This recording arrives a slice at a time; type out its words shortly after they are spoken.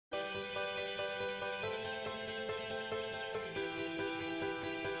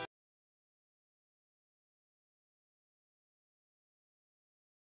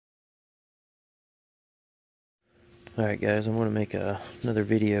Alright guys, I'm going to make another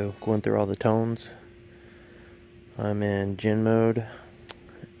video going through all the tones. I'm in gen mode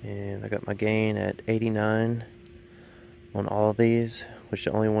and I got my gain at 89 on all of these, which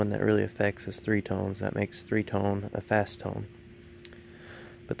the only one that really affects is 3 tones. That makes 3 tone a fast tone.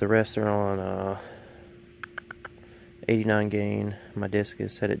 But the rest are on 89 gain. My disc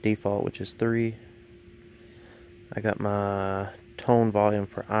is set at default, which is 3. I got my tone volume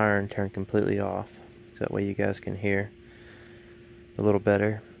for iron turned completely off, so that way you guys can hear a little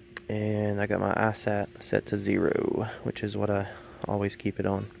better. And I got my Isat set to 0, which is what I always keep it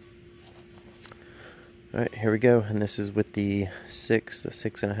on. Alright, here we go, and this is with the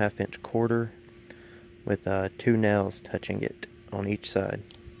 6.5 inch quarter with 2 nails touching it on each side,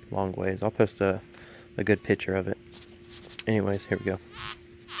 long ways. I'll post a good picture of it. Anyways, here we go.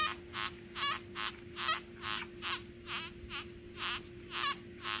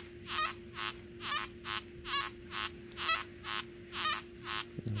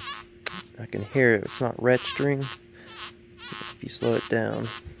 I can hear it, it's not registering if you slow it down.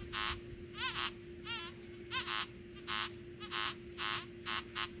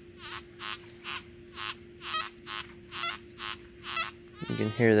 You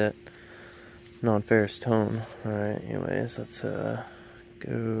can hear that non-ferrous tone. Alright, anyways, let's go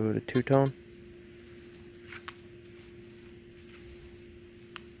to 2-tone.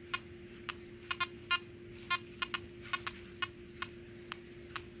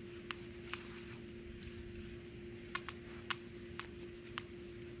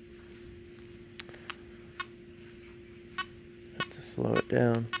 Have to slow it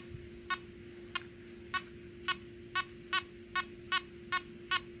down.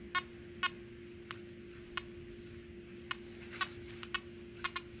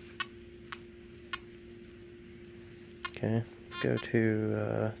 Okay, let's go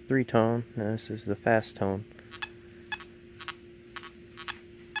to 3-tone. Now this is the fast tone.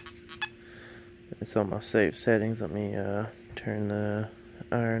 It's on my save settings. Let me turn the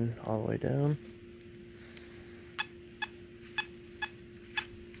iron all the way down.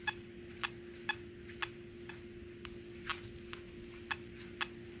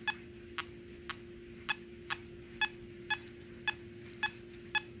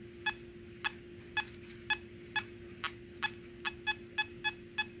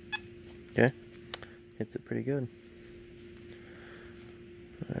 Okay, hits it pretty good.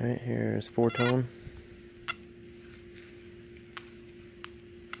 Alright, here's 4-tone.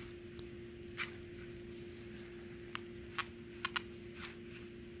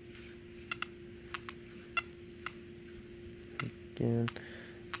 Again,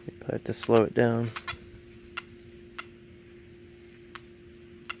 you probably have to slow it down.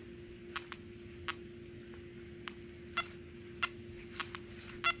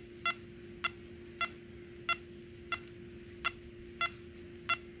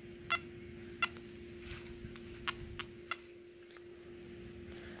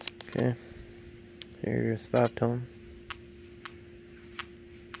 Okay, here's 5-tone.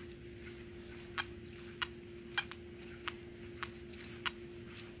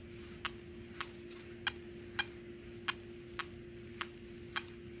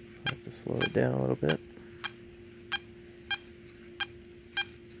 I have to slow it down a little bit.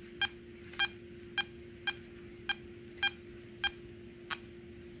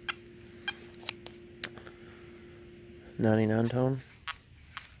 $99-tone.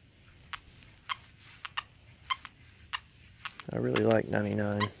 I really like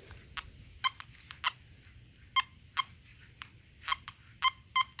 99.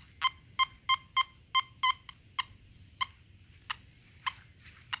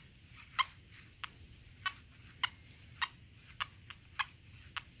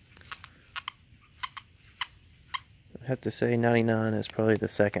 I have to say 99 is probably the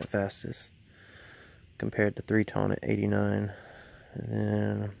second fastest compared to 3-tone at 89. And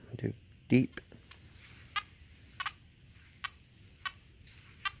then do deep.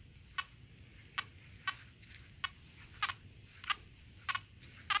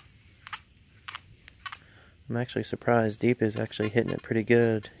 I'm actually surprised deep is actually hitting it pretty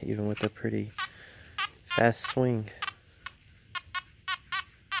good, even with a pretty fast swing.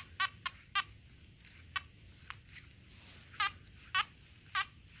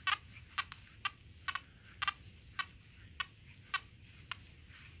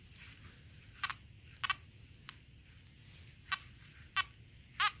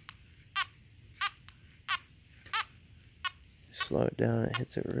 Slow it down, it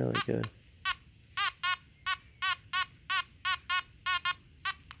hits it really good.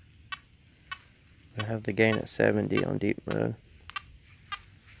 I have the gain at 70 on deep mode.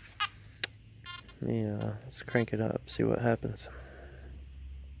 Let's crank it up, see what happens.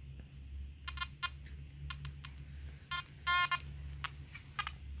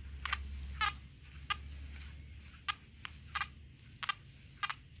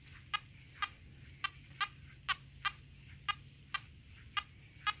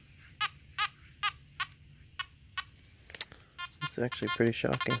 It's actually pretty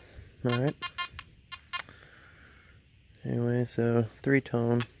shocking. Alright. Anyway, so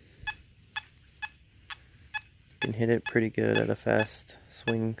 3-tone. Can hit it pretty good at a fast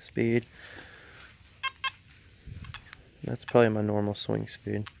swing speed. That's probably my normal swing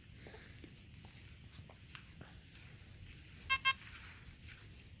speed.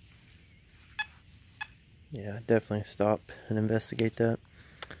 Yeah, definitely stop and investigate that.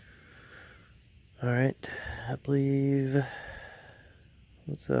 Alright, I believe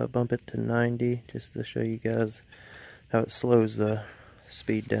let's bump it to 90 just to show you guys how it slows the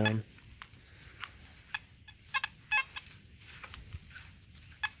speed down.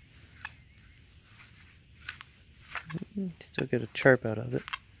 Still get a chirp out of it.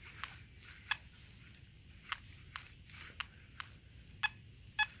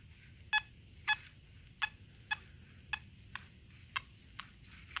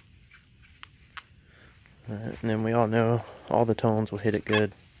 Alright, and then we all know all the tones will hit it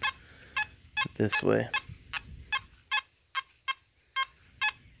good this way.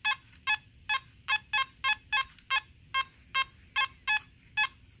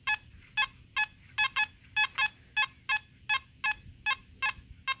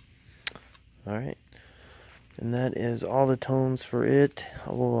 Alright, and that is all the tones for it.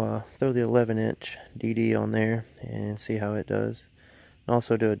 I will throw the 11-inch DD on there and see how it does.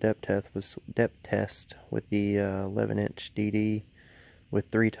 Also do a depth test with the 11-inch DD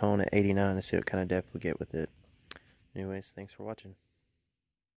with 3-tone at 89 to see what kind of depth we get with it. Anyways, thanks for watching.